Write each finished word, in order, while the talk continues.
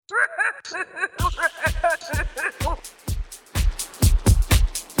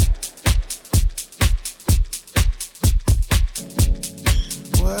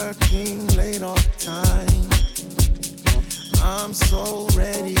Working late all the time. I'm so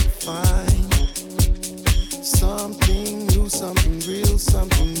ready to find something new, something real,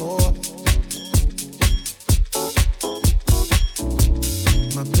 something more.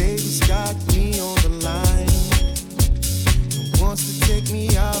 My baby's got me on the line and wants to take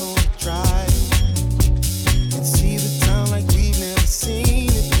me out on a drive and see the town like we've never seen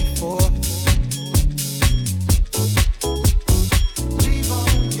it before. Leave all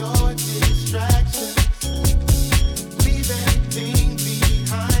your distractions, leave everything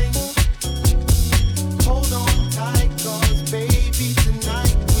behind. Hold on tight, 'cause baby,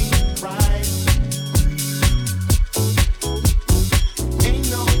 tonight we ride. Ain't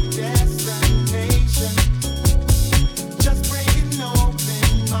no destination, just bring an open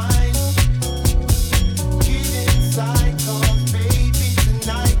mind. Get inside, 'cause baby,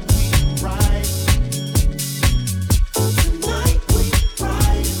 tonight we ride. Tonight we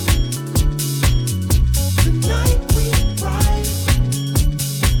ride. Tonight we ride.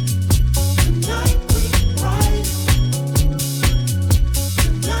 Tonight we ride.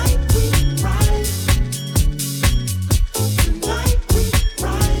 Tonight we ride. Tonight we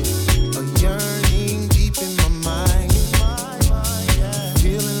ride. A yearning deep in my mind,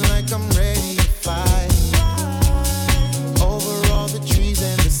 feeling like I'm ready to fight over all the trees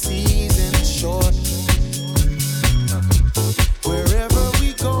and the seas and the shore. Wherever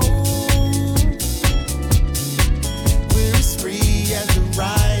we go, we're as free as the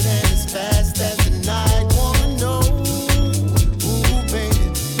ride and as fast as the night. Wanna know, ooh baby,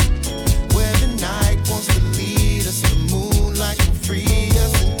 where the night wants to lead us. The moonlight will free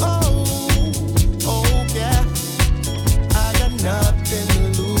us, and oh yeah, I got nothing to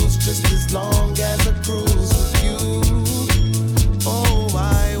lose, just as long as I cruise with you. Oh,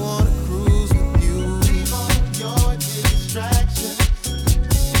 I wanna cruise with you. Leave all your distractions,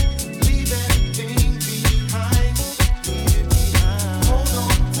 leave everything behind. Leave it behind. Hold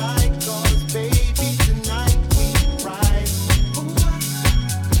on tight, 'cause baby, tonight we ride.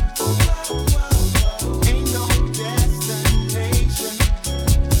 Ain't no destination,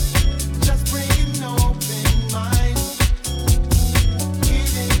 just bring an open mind.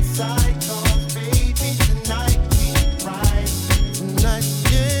 Get inside, 'cause baby, tonight we ride. Tonight,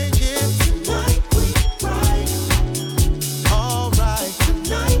 yeah, tonight we ride. All right,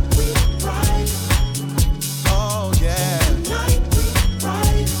 tonight we ride. Oh yeah, tonight we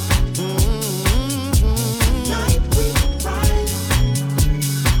ride. Tonight we ride.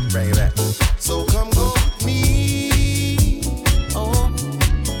 Bring it back. So come go with me. Oh,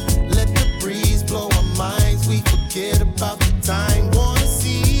 let the breeze blow our minds. We forget about the time. Wanna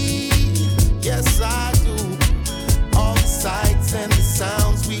see? Yes, I do. All the sights and the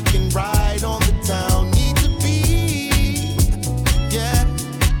sounds. We can ride on the town. Need to be, yeah,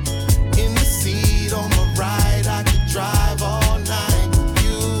 in the seat on my ride. I could drive all night with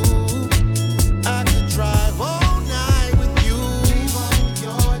you. I could drive all night with you. Leave all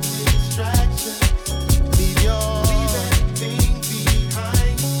your distractions, leave everything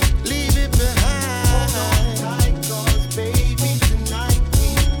behind. Leave it behind. Hold on tight, 'cause baby, tonight we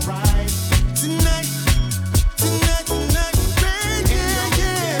ride. Tonight, tonight, tonight,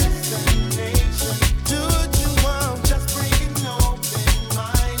 yeah. Destination, do what you want, just bring an open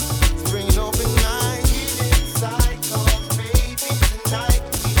mind. Bring an open mind. Get inside, 'cause baby, tonight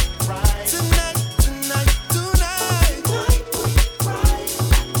we ride. Tonight, tonight, tonight. Tonight we ride.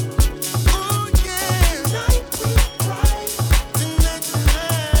 Oh yeah. Tonight we ride. Tonight,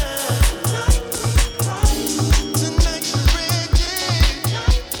 tonight. Tonight we ride. Tonight we're ready.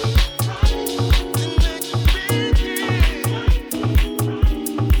 Tonight we ride. Tonight we're ready.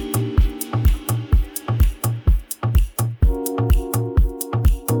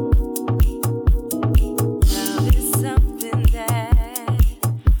 Love is something that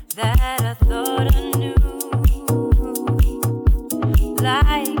I thought I knew.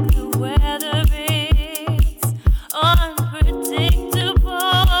 Like the weather, it's unpredictable.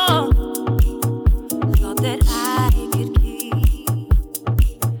 Thought that I could keep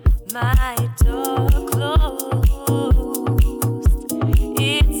my door closed.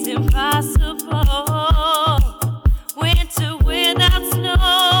 It's impossible. Winter without snow.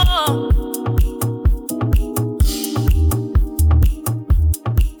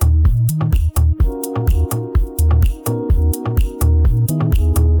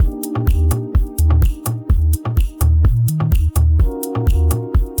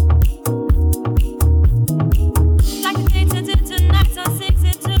 Like a day turned into nights on 6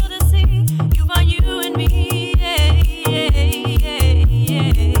 into the sea.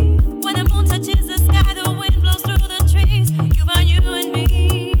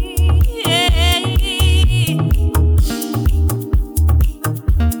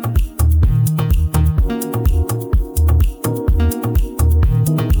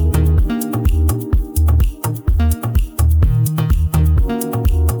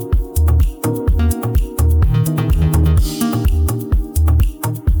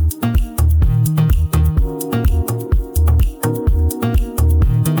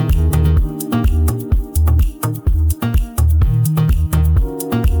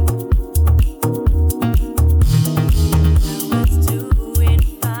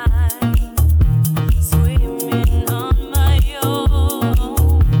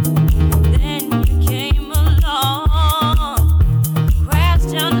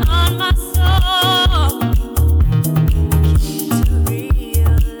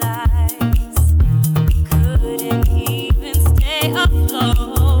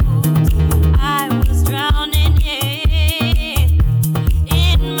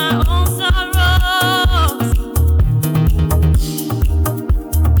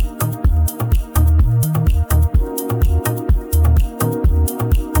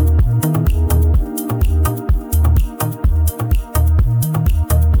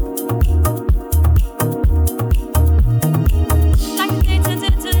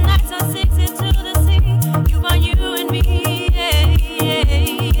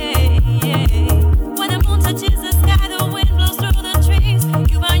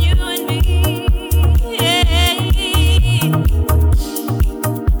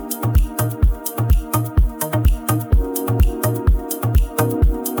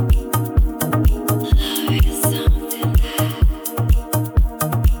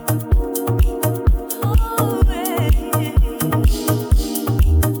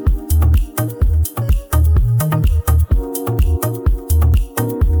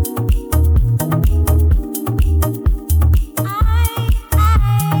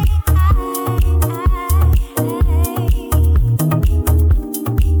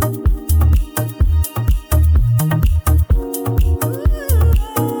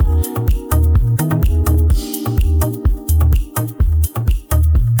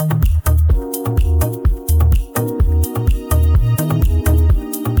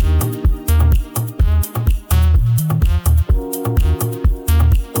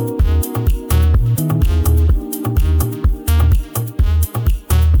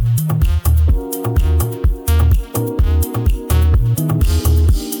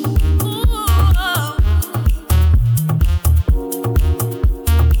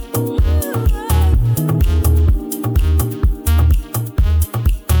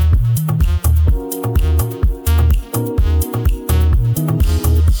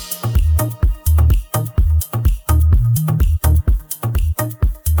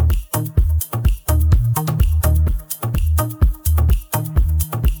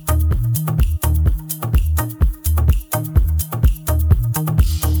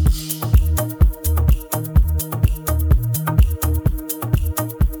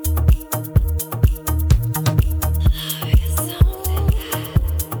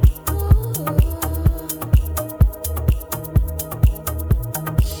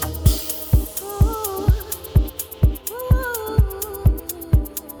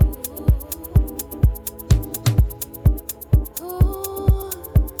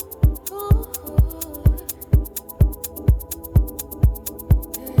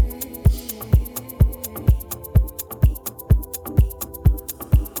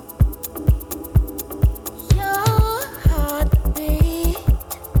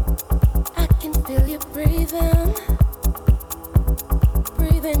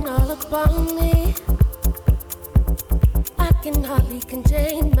 falling all upon me. I can hardly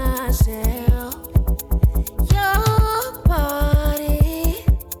contain myself. Your body,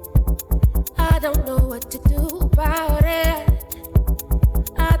 I don't know what to do about it.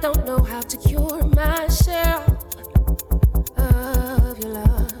 I don't know how to cure myself of your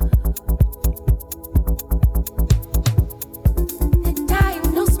love. They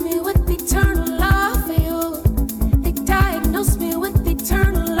diagnosed me with eternal love for you. They diagnosed me with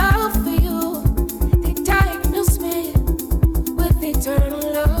eternal love for you. They diagnosed me with eternal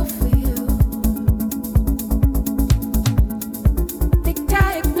love for you. They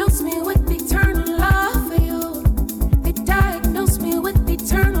diagnosed me with eternal love for you. They diagnosed me with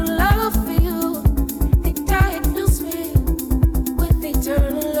eternal love for you. They diagnosed me with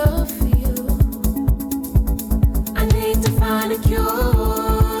eternal love for you. I need to find a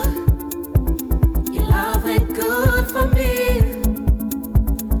cure. Your love ain't good for me.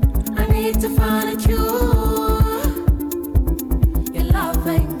 I need to find a cure. Your love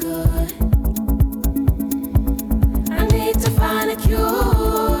ain't good. I need to find a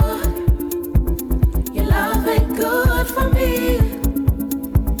cure. Your love ain't good for me.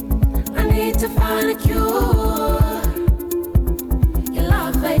 I need to find a cure. Your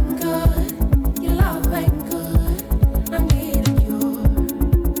love ain't good. Your love ain't good. I need a cure.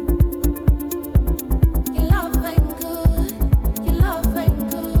 Your love ain't good. Your love ain't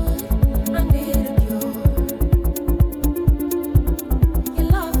good. I need a cure. Your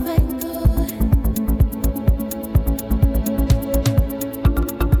love ain't good.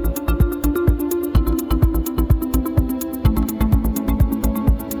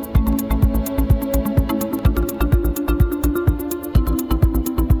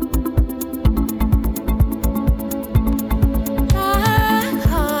 My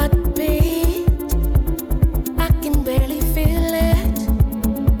heartbeat, I can barely feel it.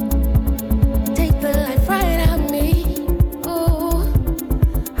 Take the life right out of me. Ooh,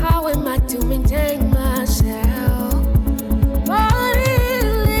 how am I to maintain myself? Body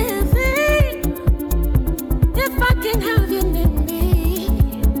living, if I can have you near me.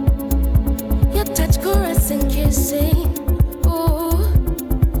 Your touch, caress, and kissing. Ooh,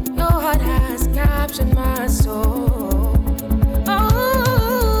 your heart has captured my soul.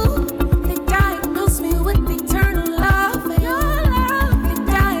 Oh, they diagnosed me with eternal love for your love. They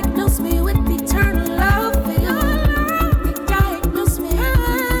diagnosed me with eternal love for your love. They diagnosed me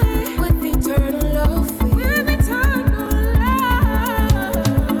with eternal love for you. With eternal love.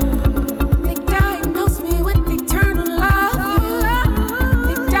 They diagnosed me with eternal love for you.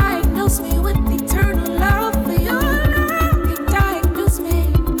 They diagnosed me with eternal love for you. They diagnosed me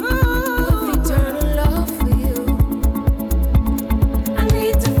with eternal love for you. I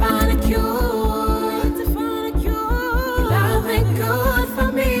need to find a cure. To find a cure. Your love ain't good for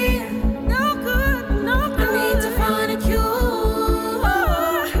me. No good, no good. I need to find a cure.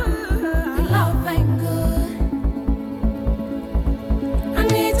 Your love ain't good. I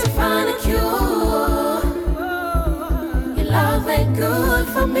need to find a cure. Your love ain't good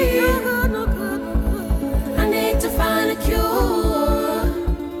for me. I need to find a cure.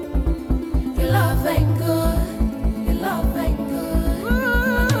 Your love ain't good. Your love ain't good.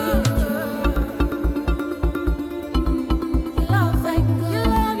 Your love ain't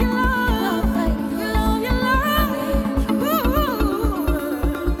good. Your love ain't good. Your love ain't good.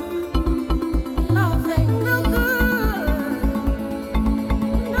 Your love ain't no good.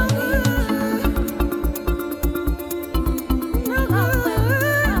 No good. No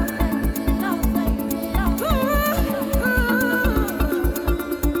good.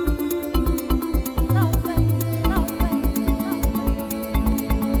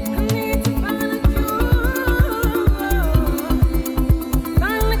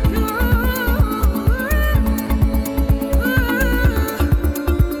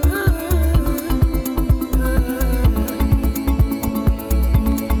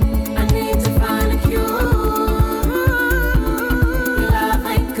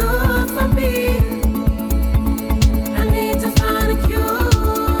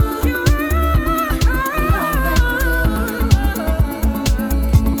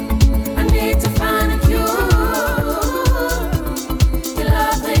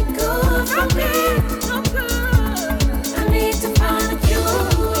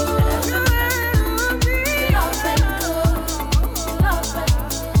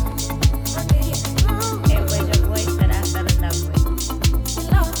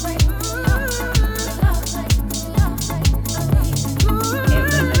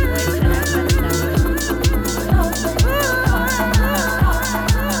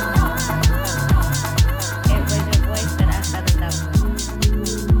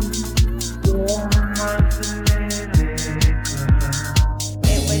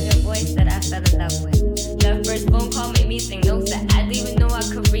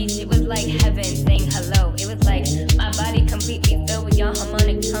 your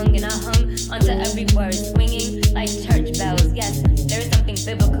harmonic tongue, and I hung onto every word, swinging like church bells. Yes, there is something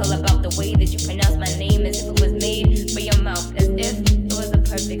biblical about the way that you pronounce my name, as if it was made for your mouth, as if it was a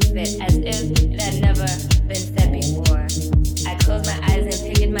perfect fit, as if it had never been said before. I closed my eyes and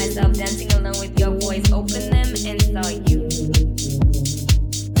pictured myself dancing alone with your voice, opened them and saw you.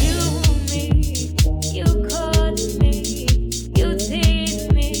 You, me, you called me, you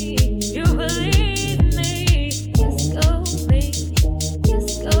teased me, you believed me, you scolded me, you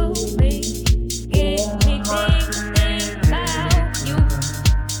scolded me, gave me things to think about you.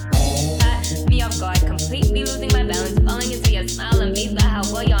 Caught me off guard, completely losing my balance, falling into your smile, amazed by how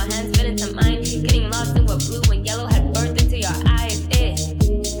well your hands fit into mine, getting lost in what blue and yellow had birthed into your eyes. It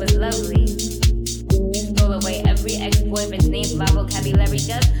was lovely. You stole away every ex-boyfriend's name from my vocabulary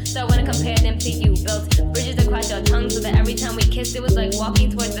just so I wanna compare them to you. Built bridges across your tongue so that every time we kissed it was like walking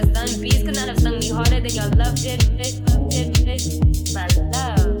towards the sun. Bees could not have stung me harder than your love did. My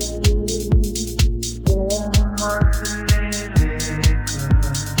love.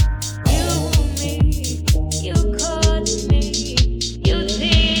 You, me, you called me, you teased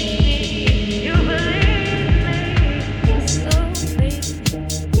me, you believed me, you scolded me,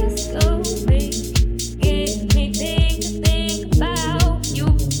 you scolded me, gave me things to think about you.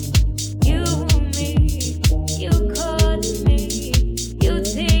 You, me, you called me, you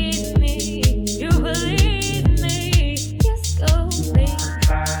teased me, you believed me, you scolded me,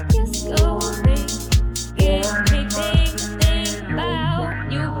 you scolded me, gave me things to think about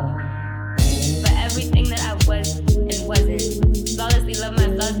you. For everything that I was and wasn't, flawlessly love my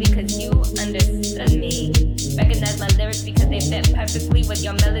flaws because you understood me. Recognize my lyrics because they fit perfectly with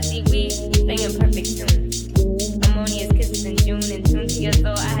your melody. We sang in perfect tune. Harmonious kisses in June, in tune to your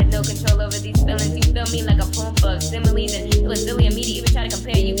soul. I had no control over these feelings. You fill me like a poem full of similes, and it was silly of me to even try to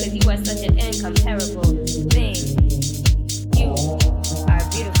compare you because you are such an incomparable thing. You are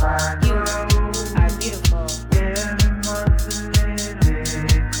beautiful. You are beautiful.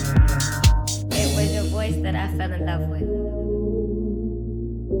 It was your voice that I fell in love with.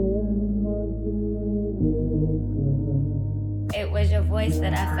 It was your voice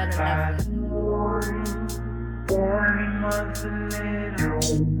that I fell in love with.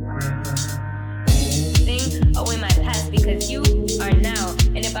 Sing away my past because you are now.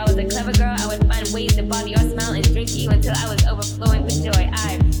 And if I was a clever girl, I would find ways to bother your smile and drink you until I was overflowing with joy.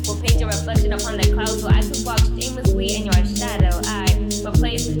 I will paint your reflection upon the clouds so I could walk shamelessly in your shadow. I will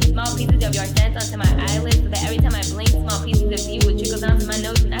place small pieces of your scent onto my eyelids so that every time I blink, small pieces of you would trickle down to my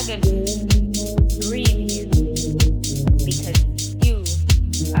nose and I could breathe you. Because you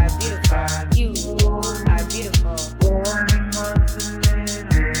are beautiful. You are beautiful.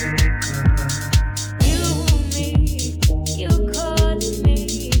 You, me, you called me,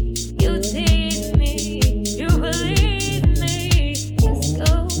 you teased me, you believed me, you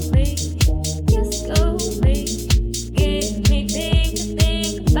scolded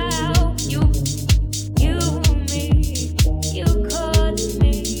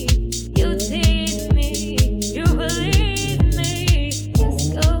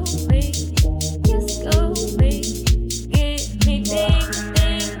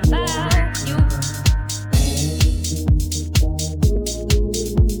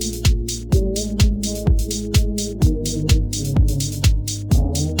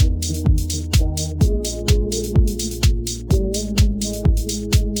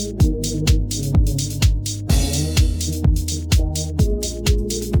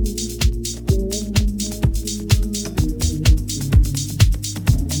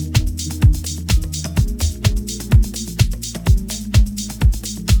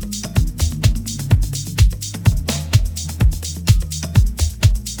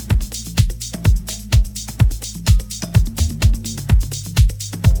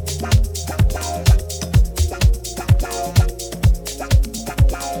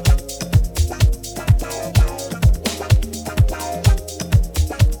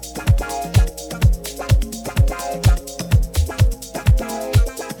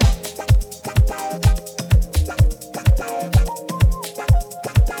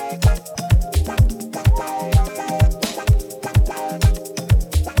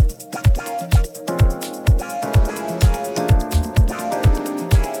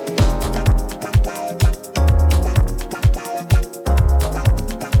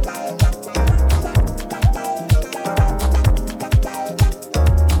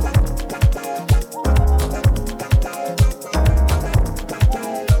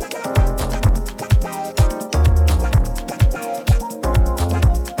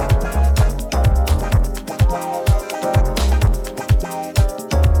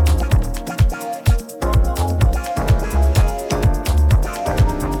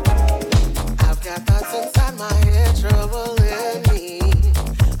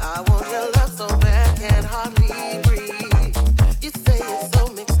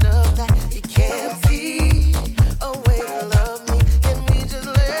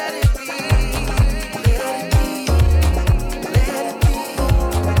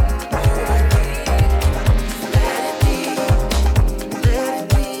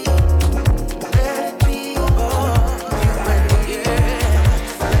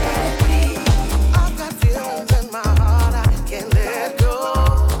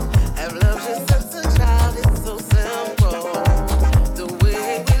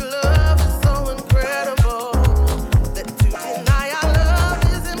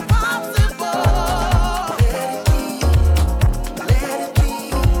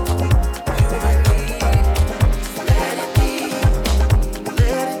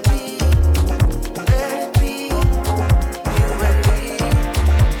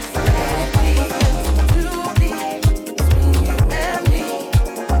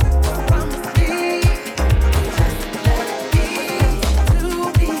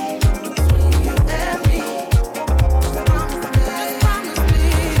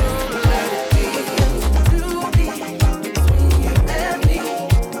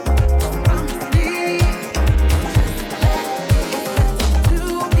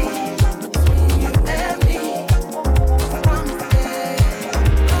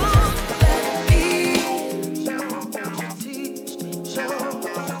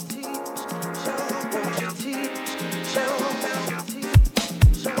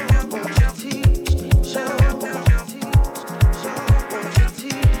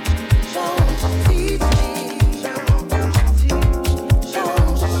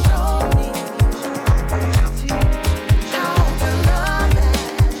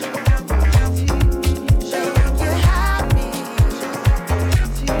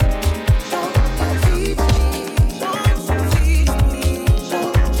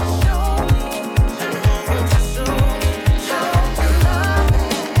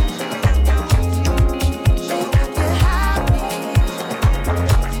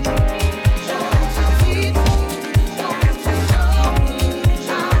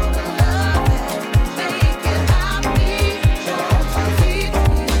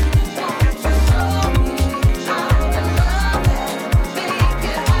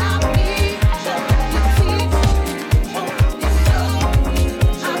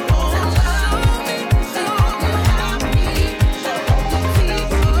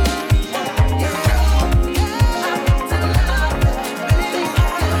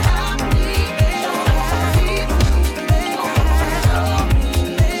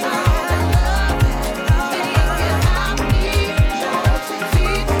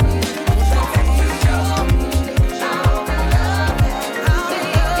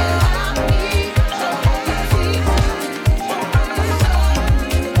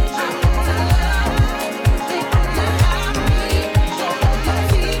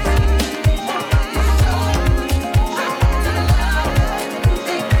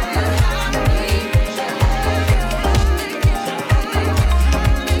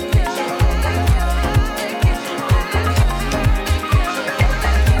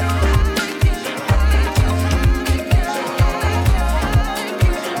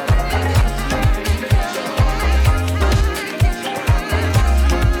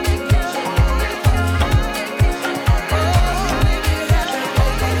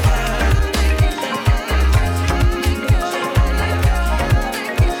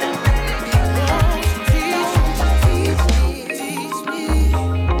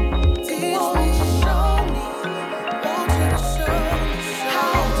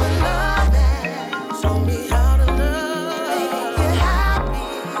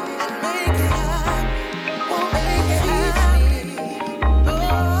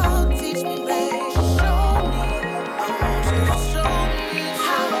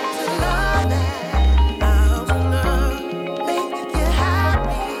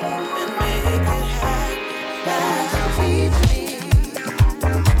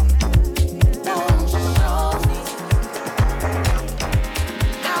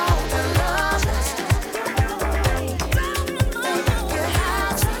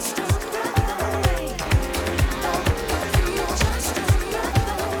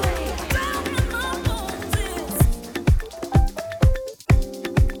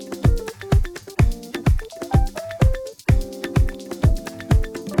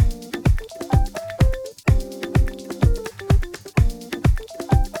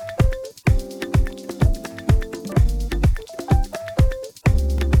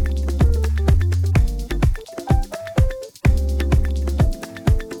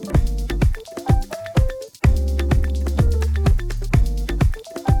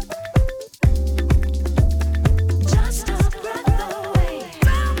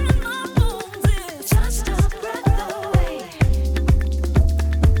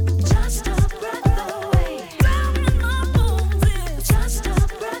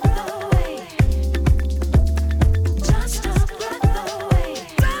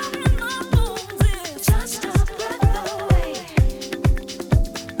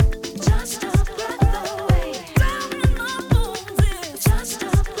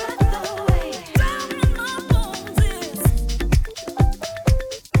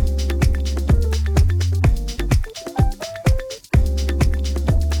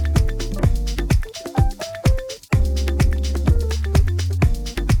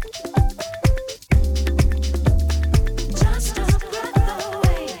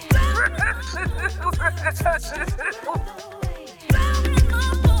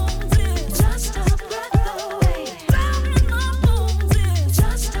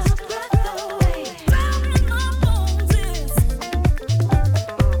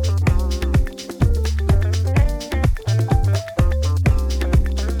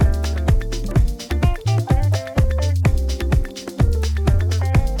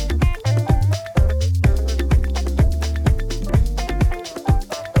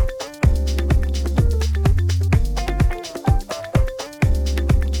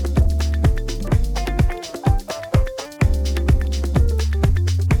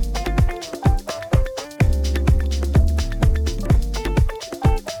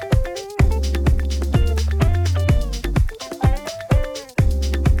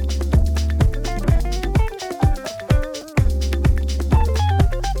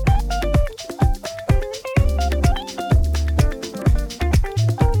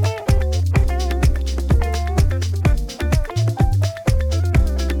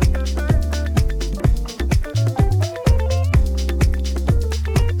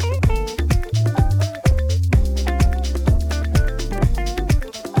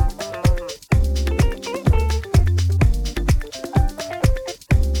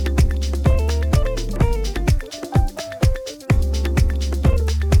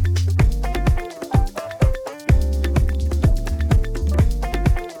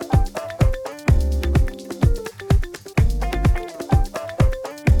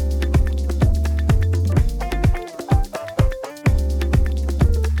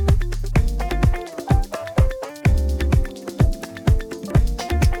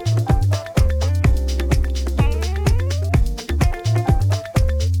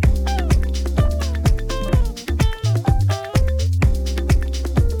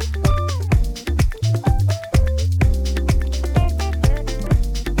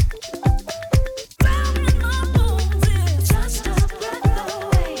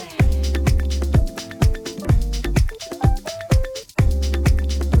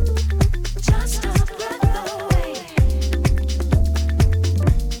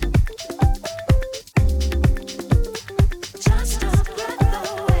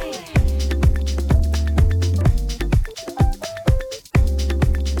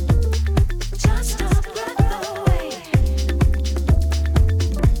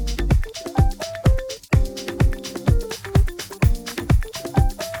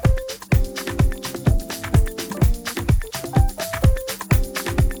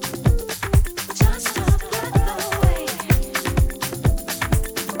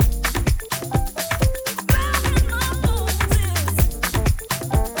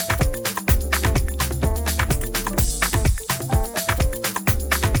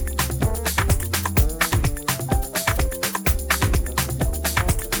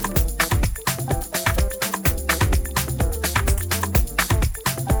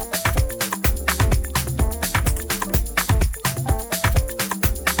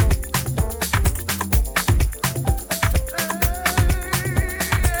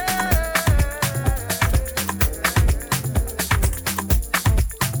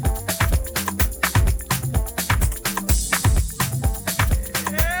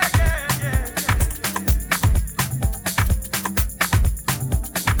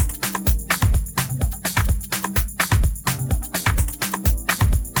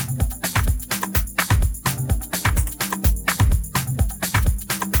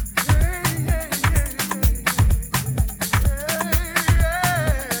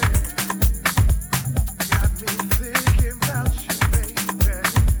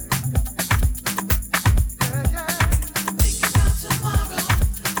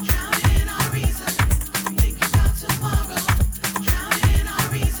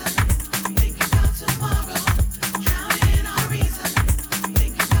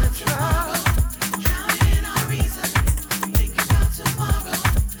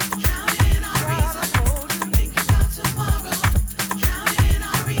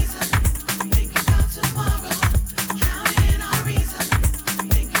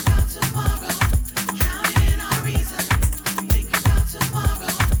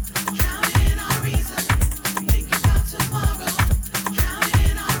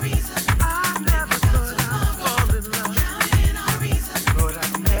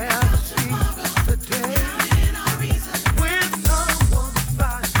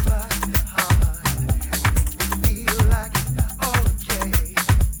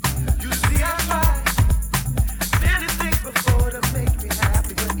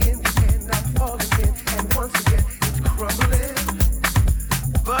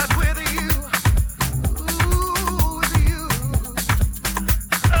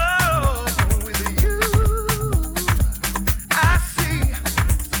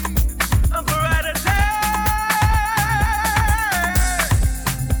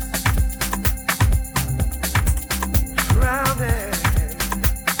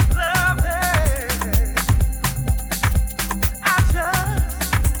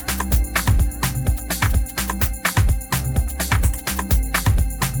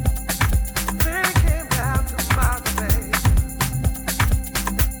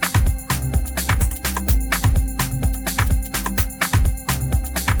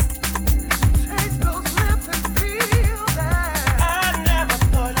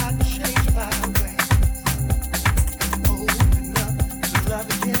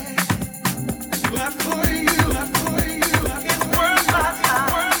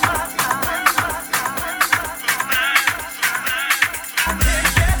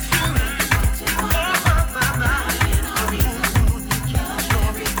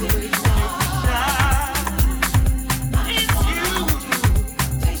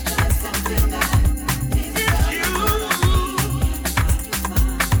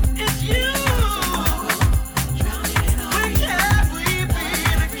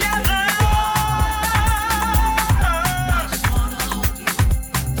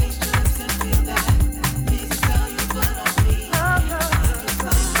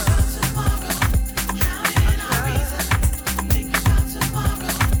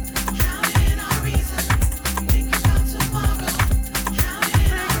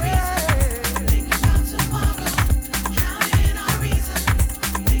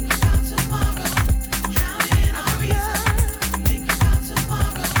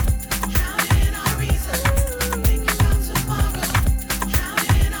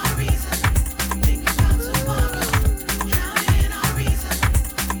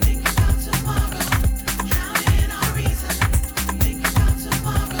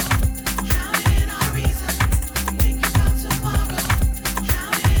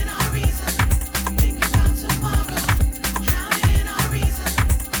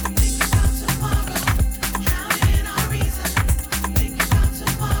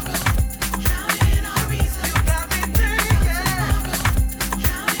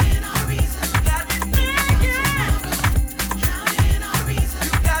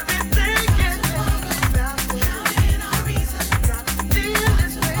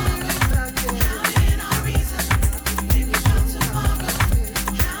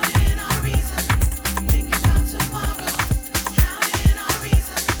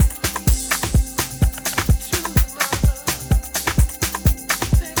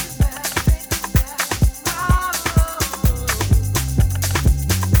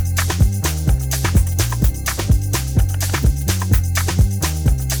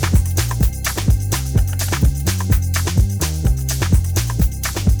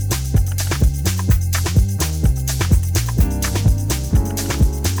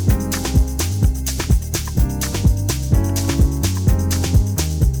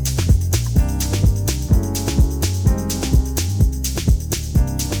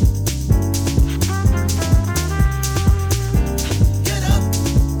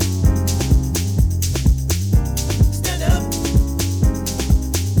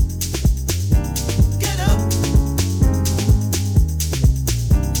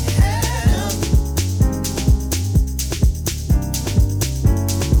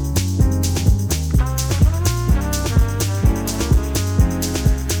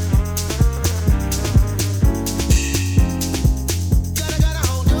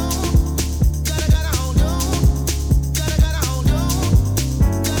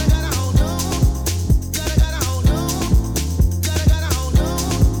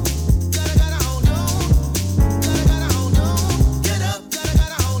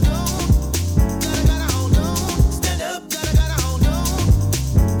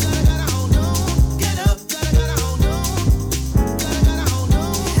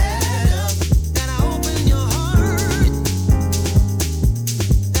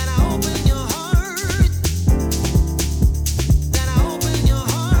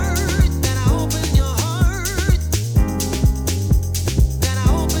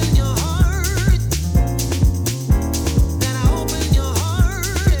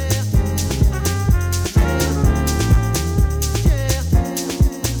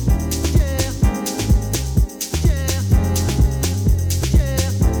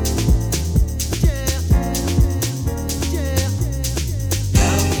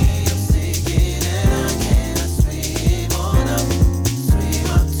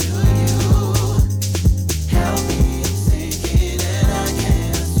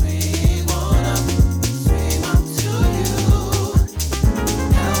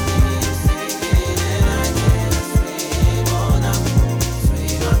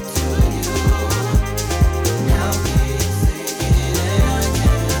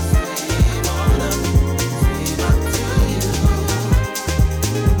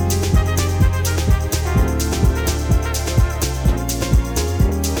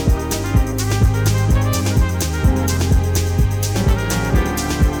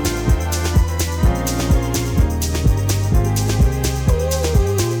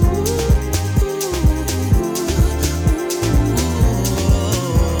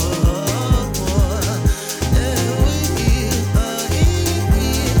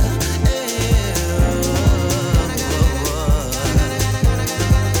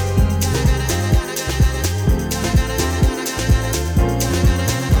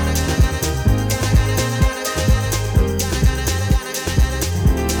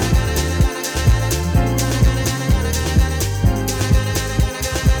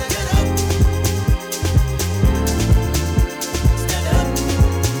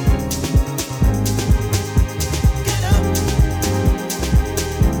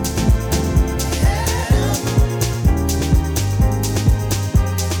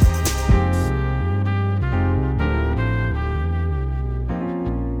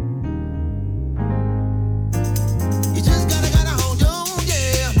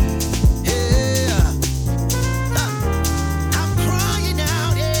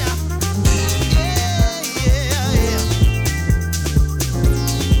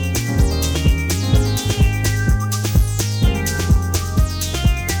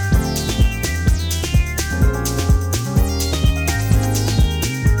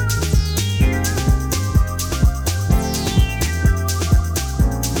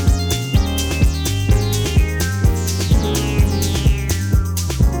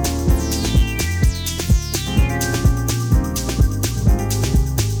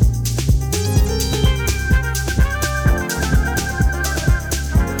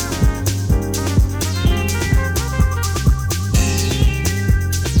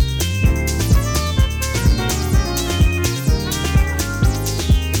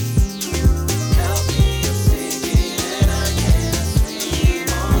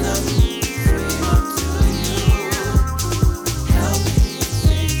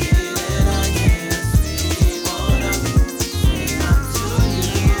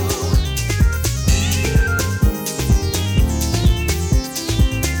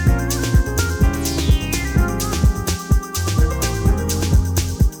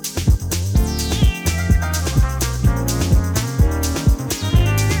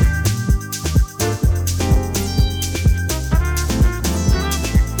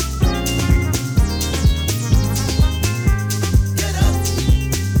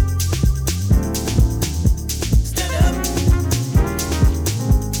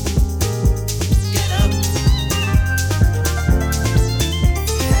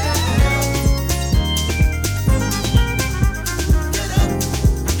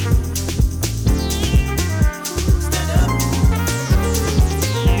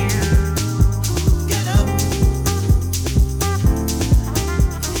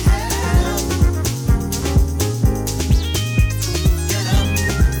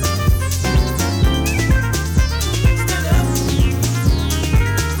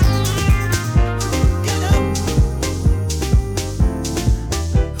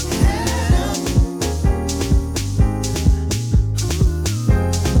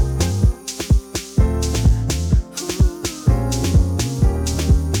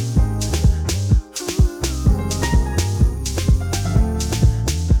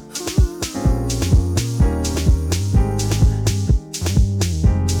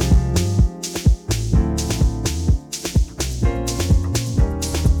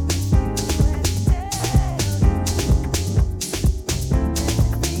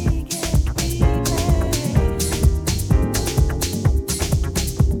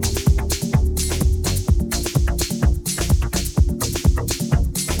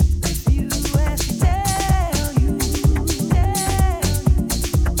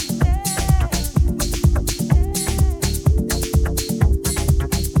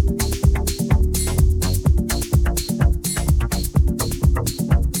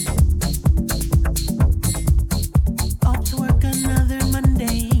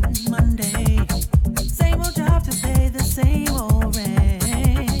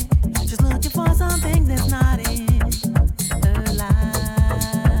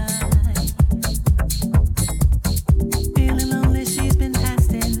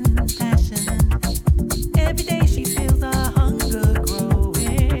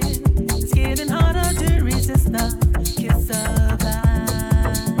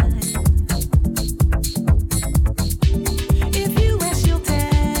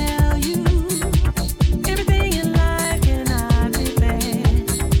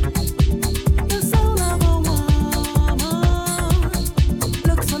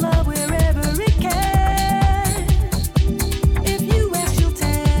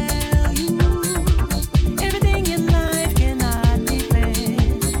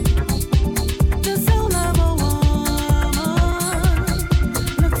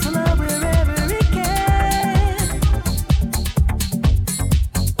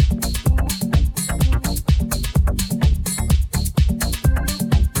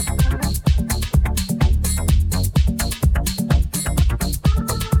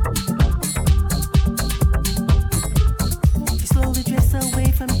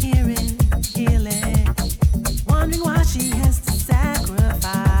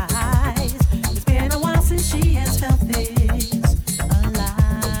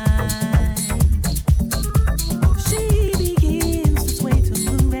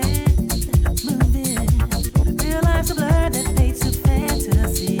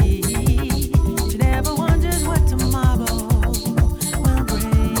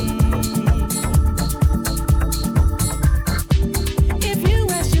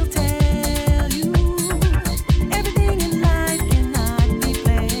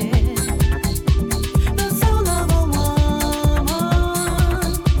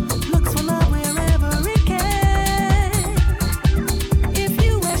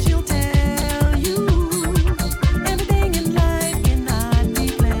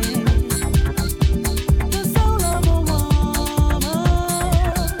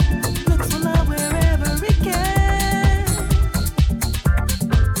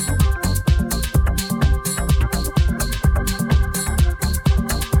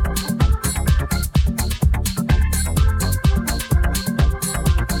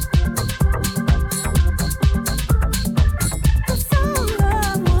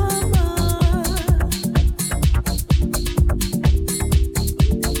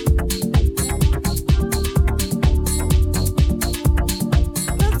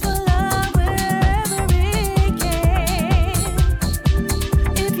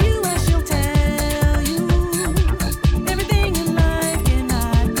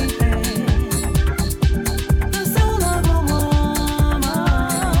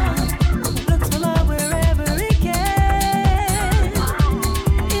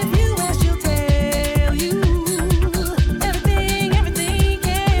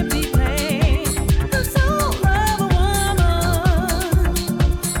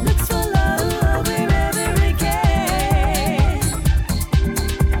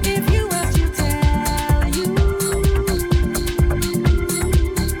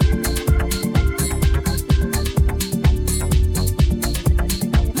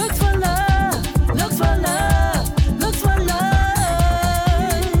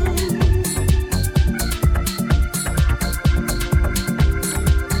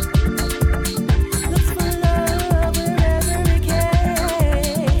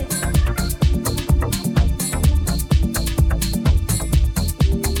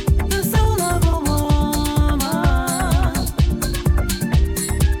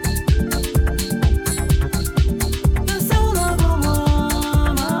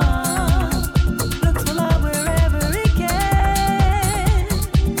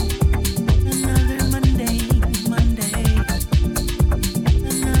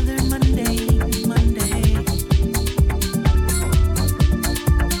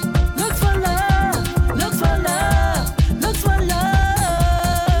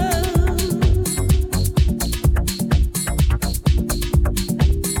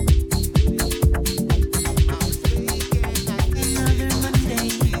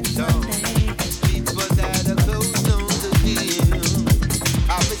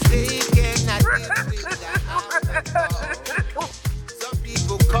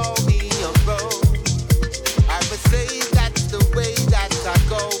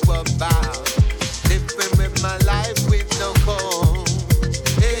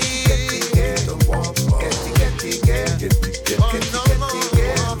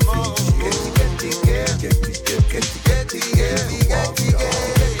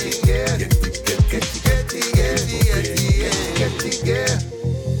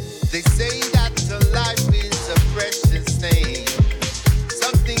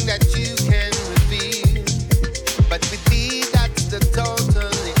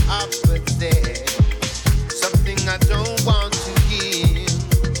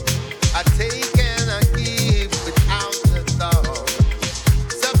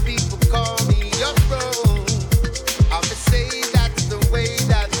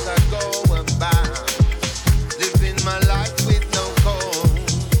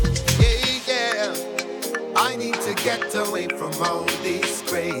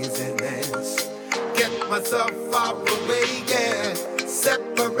myself far away, yeah.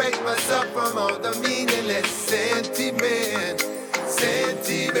 Separate myself from all the meaningless sentiment.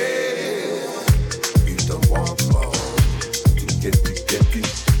 You don't want more to get it,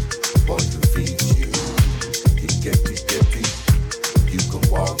 for to feed you. You get it, you can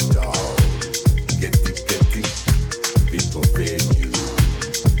walk dog. Get it, people feed you.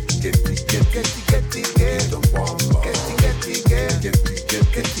 Get it, you don't want more. Get it, for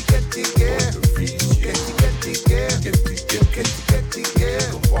to feed you. Get it, you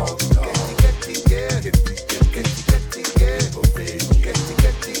can walk dog. Get it,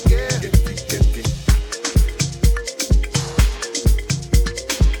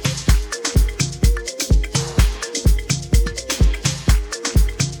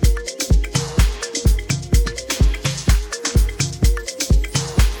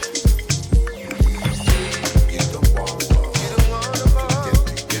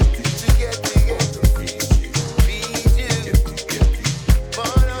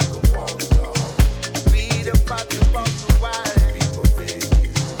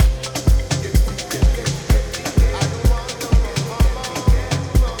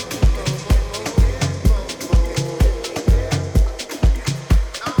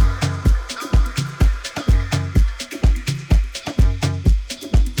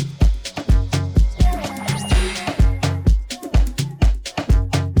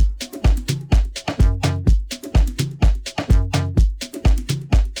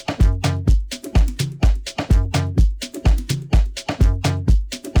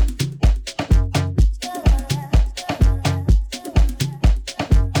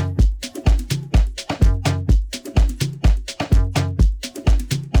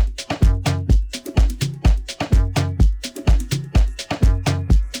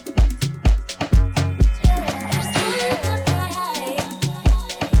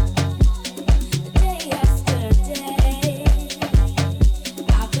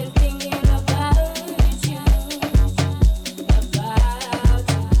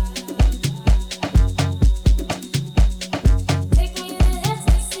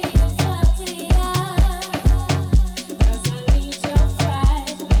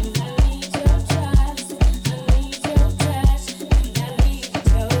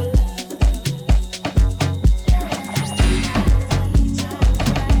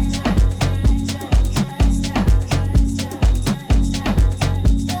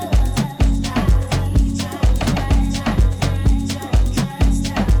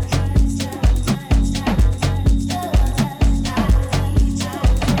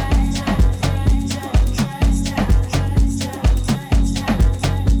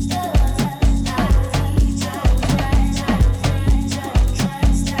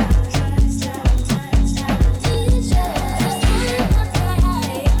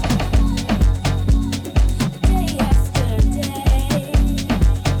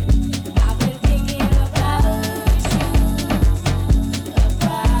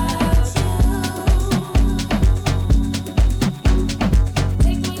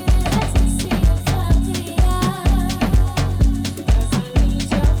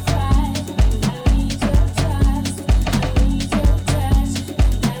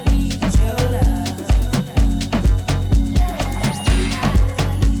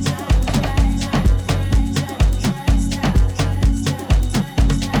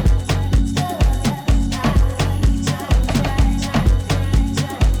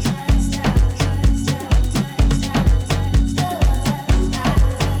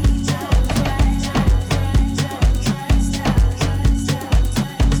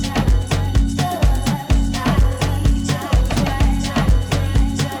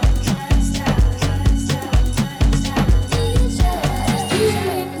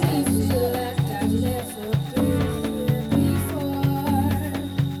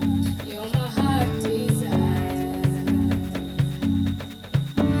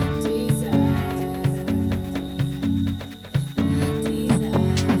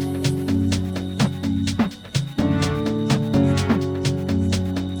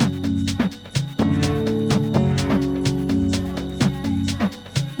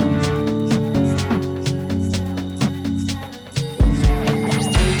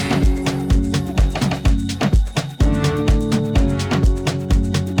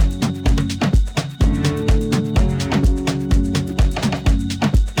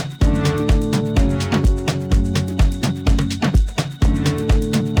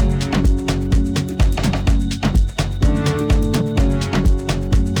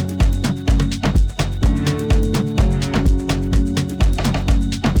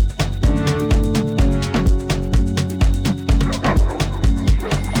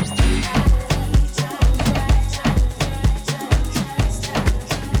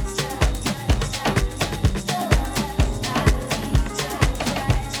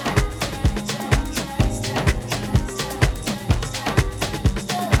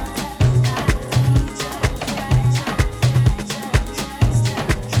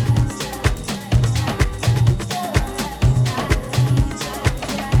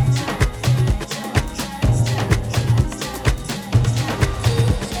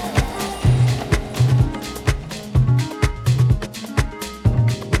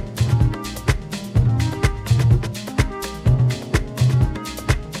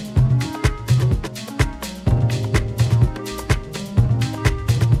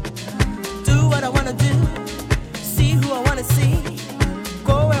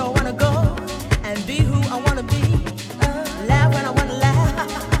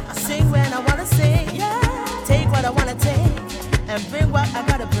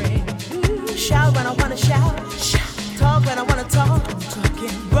 I wanna shout, talk when I wanna talk,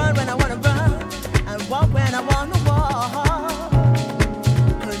 run when I wanna run, and walk when I wanna walk.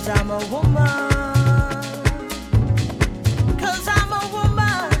 'Cause I'm a woman. 'Cause I'm a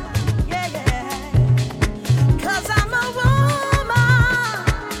woman. Yeah, yeah. 'Cause I'm a woman.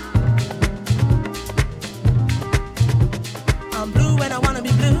 I'm blue when I wanna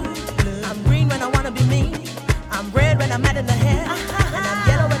be blue. I'm green when I wanna be me. I'm red when I'm mad in the head. And I'm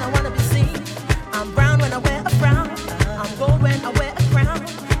yellow when I wanna be seen. I'm brown when I wear a frown. I'm gold when I wear a crown.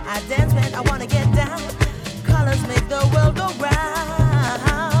 I dance when I wanna get down. Colors make the world go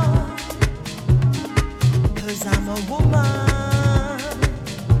round. 'Cause I'm a woman.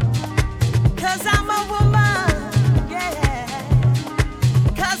 'Cause I'm a woman. Yeah.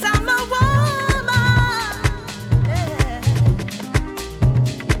 'Cause I'm a woman. Yeah.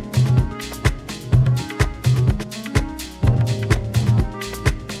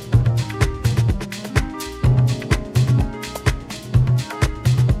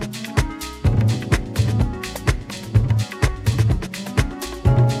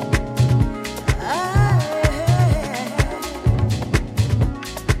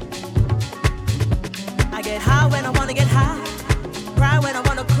 I get high when I wanna get high, cry when I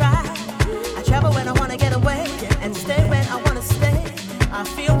wanna cry. I travel when I wanna get away, and stay when I wanna stay. I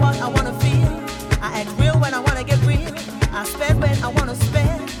feel what I wanna feel. I act real when I wanna get real. I spend when I wanna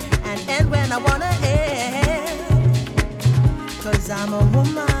spend, and end when I wanna end. 'Cause I'm a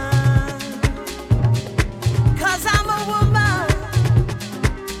woman. 'Cause I'm a woman.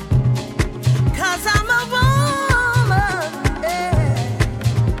 'Cause I'm a woman. Yeah.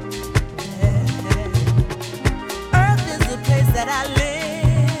 Earth is the place that I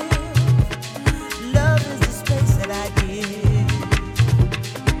live. Love is the space that I give.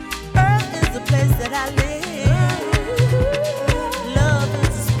 Earth is the place that I live. Love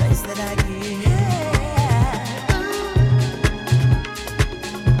is the space that I give.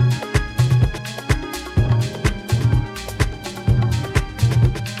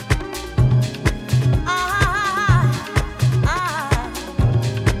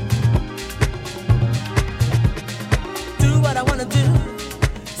 Do what I wanna do,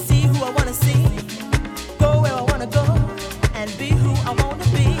 see who I wanna see, go where I wanna go, and be who I wanna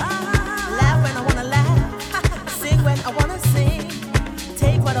be. Laugh when I wanna laugh, sing when I wanna sing,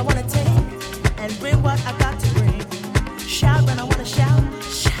 take what I wanna take, and bring what I got to bring. Shout when I wanna shout,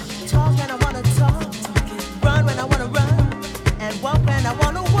 talk when I wanna talk, run when I wanna run, and walk when I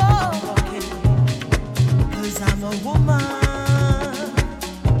wanna walk. 'Cause I'm a woman.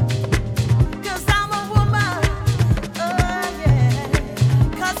 'Cause I'm a woman. Oh yeah.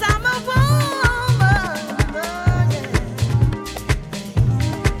 'Cause I'm a woman. Oh yeah.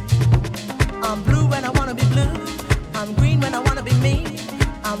 I'm blue when I wanna be blue. I'm green when I wanna be me.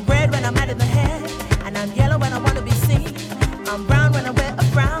 I'm red when I'm mad in the head. And I'm yellow when I wanna be seen. I'm brown when I wear a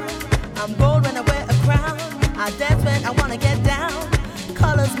frown. I'm gold when I wear a crown. I dance when I wanna get down.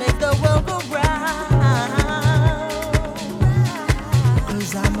 Colors make the world go round.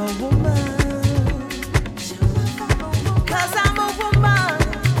 'Cause I'm a woman. 'Cause I'm a woman.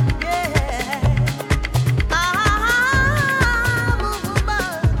 Yeah. I'm a woman.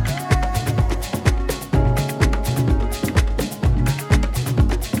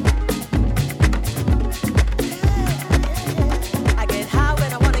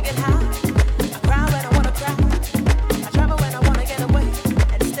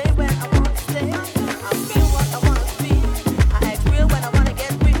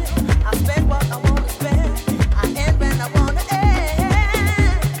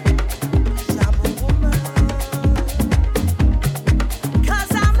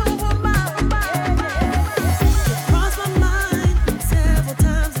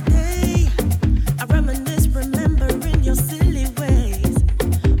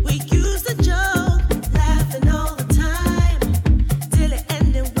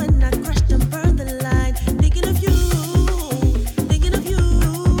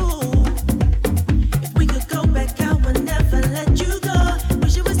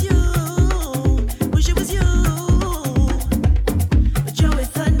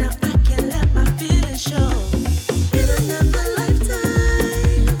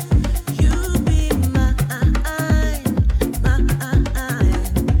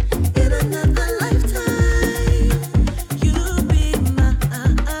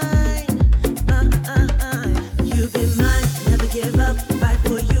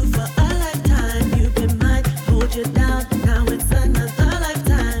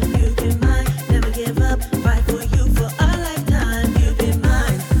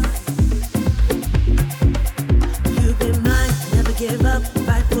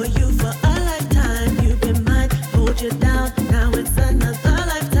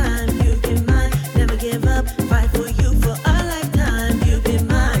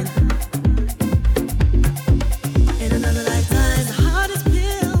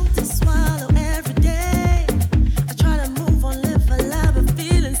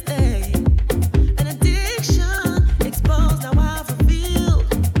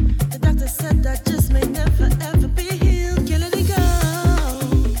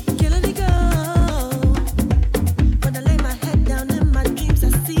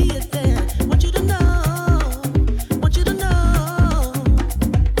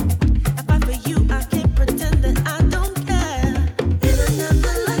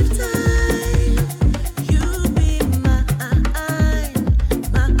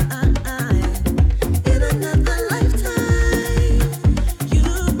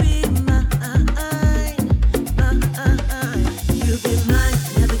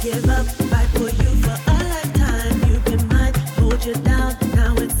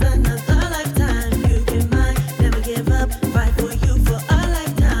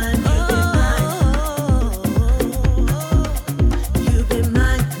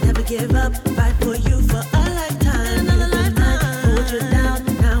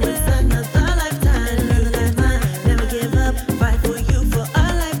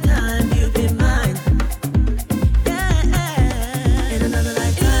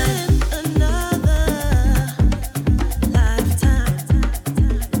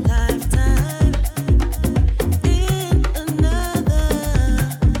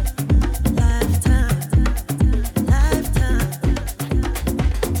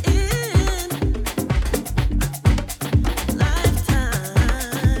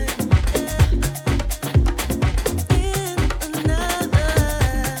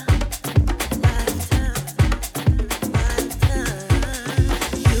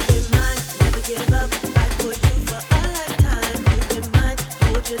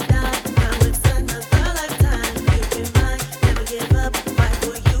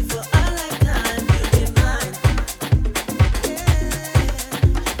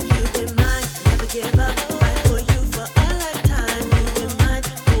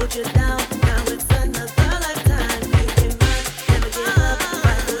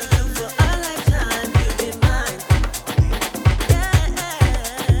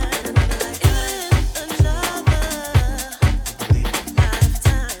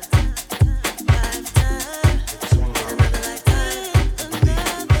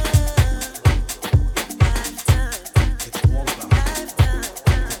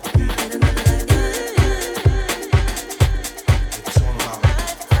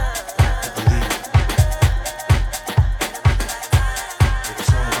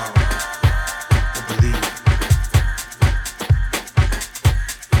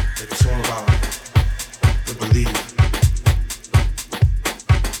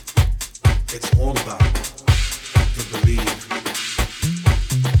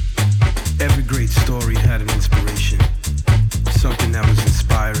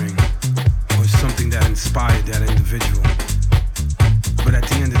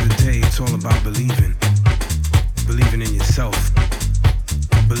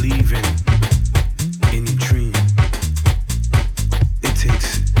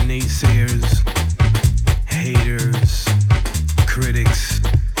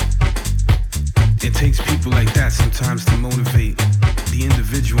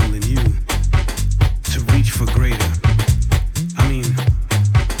 in you to reach for greater. I mean,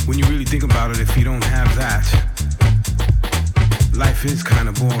 when you really think about it, if you don't have that, life is kind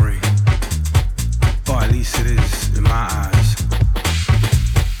of boring. Or at least it is in my eyes.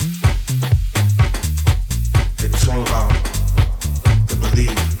 It's all about the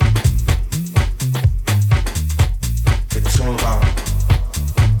belief. It's all about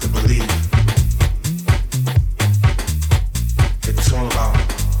the belief. It's all about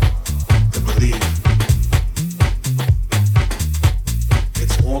the belief.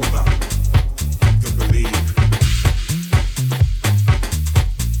 It's all about the belief.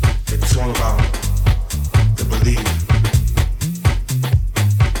 It's all about the belief.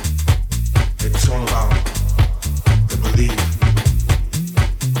 It's all about the belief.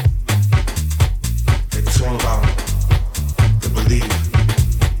 It's all about the belief.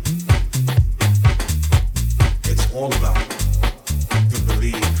 It's all about the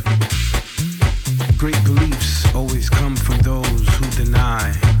belief. Great beliefs always come from those who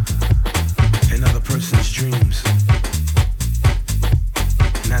deny another person's dreams.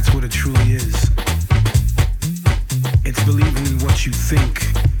 And that's what it truly is. It's believing in what you think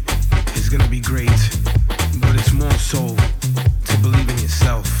is gonna be great, but it's more so to believe in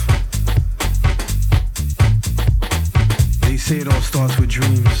yourself. They say it all starts with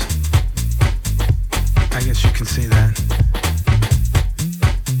dreams. I guess you can say that.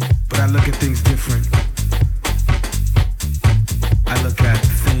 But I look at things different. I look at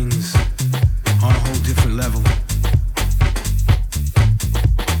things on a whole different level.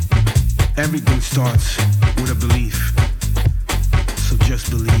 Everything starts with a belief. So just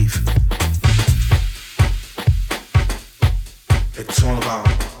believe. It's all about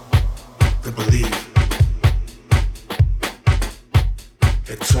the belief.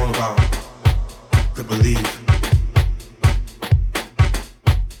 It's all about the belief.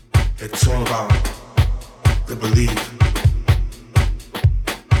 It's all about the belief.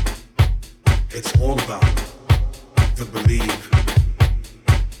 It's all about the belief.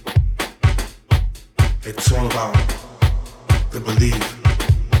 It's all about the belief.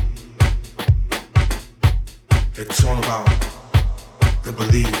 It's all about the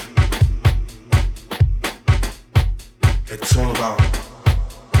belief. It's all about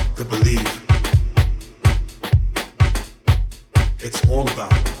the belief. It's all about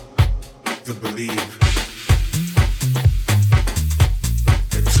the belief.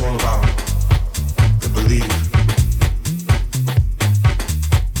 It's all about the belief.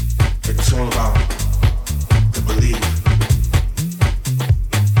 It's all about the belief.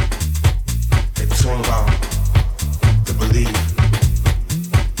 It's all about the belief.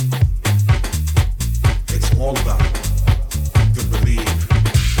 It's all about the belief.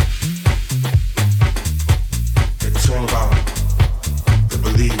 It's all about the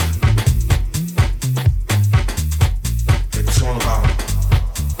belief. It's all about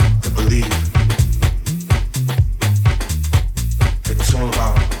the belief. It's all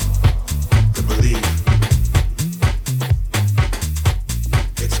about the belief.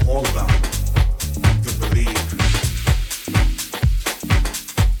 It's all about the belief.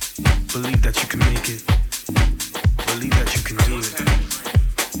 Believe that you can make it. Believe that you can do it.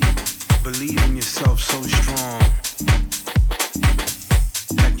 Believe in yourself so strong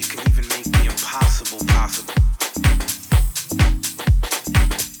that you can even make the impossible possible.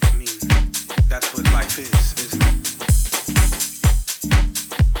 I mean, that's what life is, isn't it?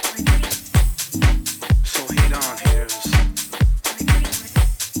 So hate on haters.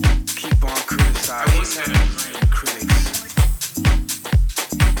 Keep on criticizing critics.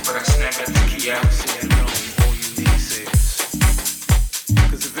 But I snap at the key out. Say no, all you naysayers.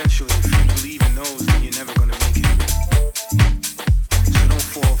 'Cause eventually, if you believe in those, then you're never gonna make it. So don't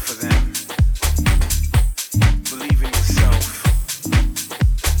fall for them. Believe in yourself,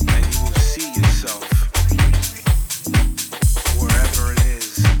 and you will see yourself wherever it is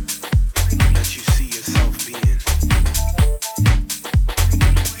that you see yourself being.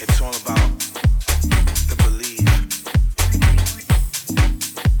 It's all about the belief.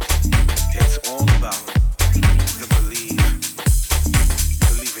 It's all about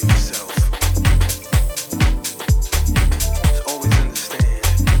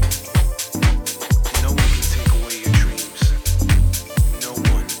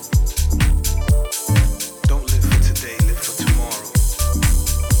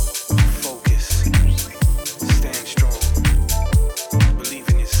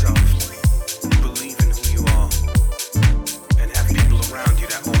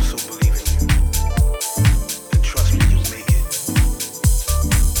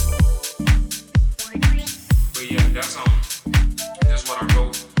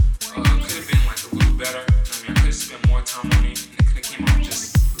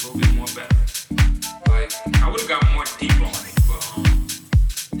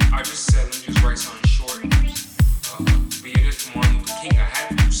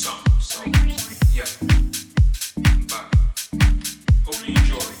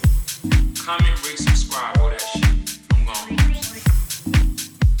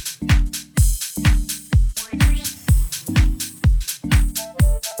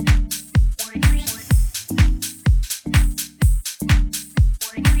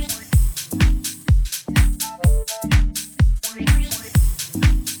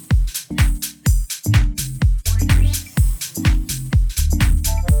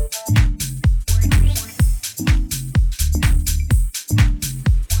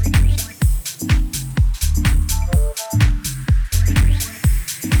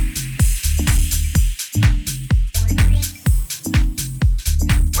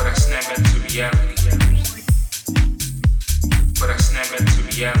back to reality. But I snap back to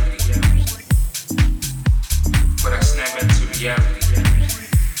reality. But I snap back to reality.